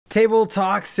Table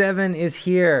Talk VII is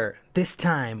here. This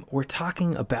time, we're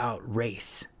talking about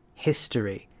race,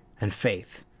 history, and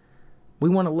faith. We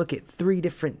want to look at three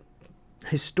different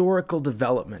historical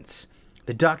developments: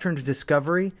 the doctrine of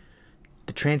discovery,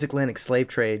 the transatlantic slave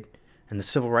trade, and the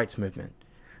civil rights movement.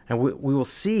 And we will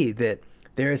see that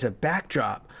there is a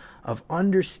backdrop of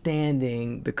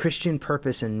understanding the Christian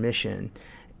purpose and mission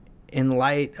in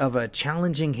light of a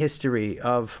challenging history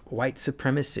of white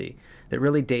supremacy that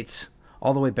really dates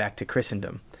all the way back to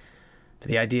Christendom, to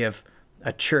the idea of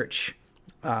a church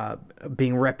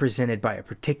being represented by a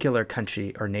particular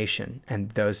country or nation and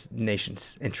those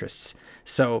nations' interests.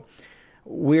 So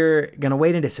we're going to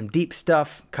wade into some deep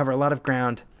stuff, cover a lot of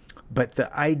ground, but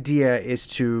the idea is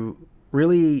to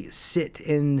really sit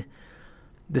in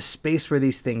the space where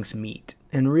these things meet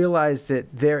and realize that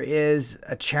there is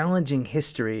a challenging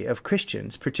history of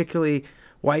Christians, particularly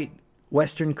white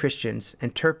Western Christians,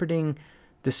 interpreting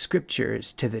the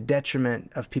scriptures to the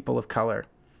detriment of people of color,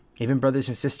 even brothers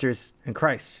and sisters in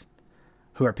Christ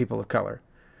who are people of color.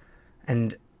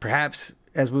 And perhaps,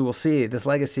 as we will see, this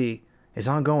legacy is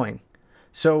ongoing.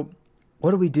 So what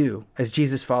do we do as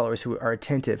Jesus followers who are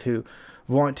attentive, who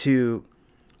want to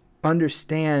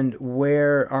understand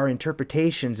where our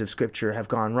interpretations of scripture have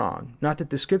gone wrong? Not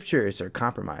that the scriptures are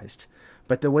compromised,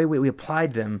 but the way we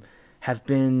applied them have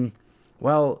been,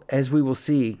 well, as we will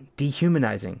see,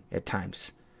 dehumanizing at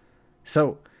times.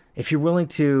 So if you're willing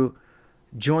to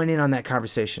join in on that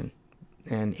conversation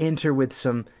and enter with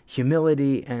some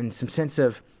humility and some sense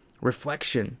of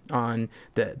reflection on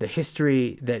the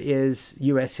history that is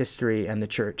U.S. history and the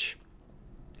church,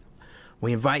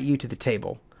 we invite you to the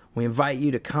table. We invite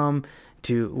you to come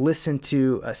to listen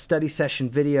to a study session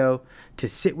video, to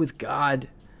sit with God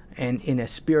and in a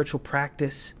spiritual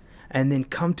practice, and then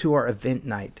come to our event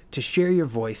night to share your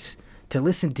voice, to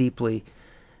listen deeply,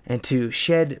 and to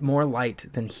shed more light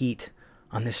than heat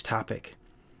on this topic.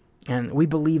 And we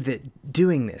believe that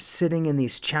doing this, sitting in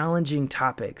these challenging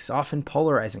topics, often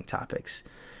polarizing topics,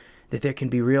 that there can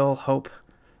be real hope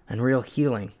and real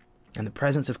healing in the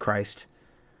presence of Christ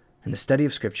and the study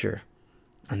of Scripture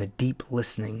and the deep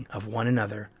listening of one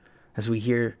another as we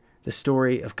hear the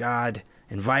story of God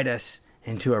invite us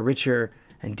into a richer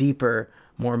and deeper,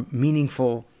 more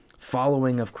meaningful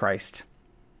following of Christ.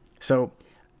 So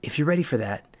if you're ready for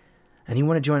that and you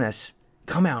want to join us,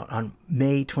 come out on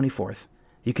May 24th.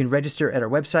 You can register at our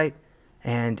website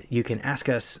and you can ask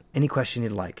us any question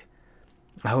you'd like.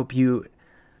 I hope you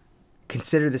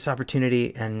consider this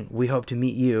opportunity, and we hope to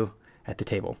meet you at the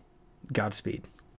table. Godspeed.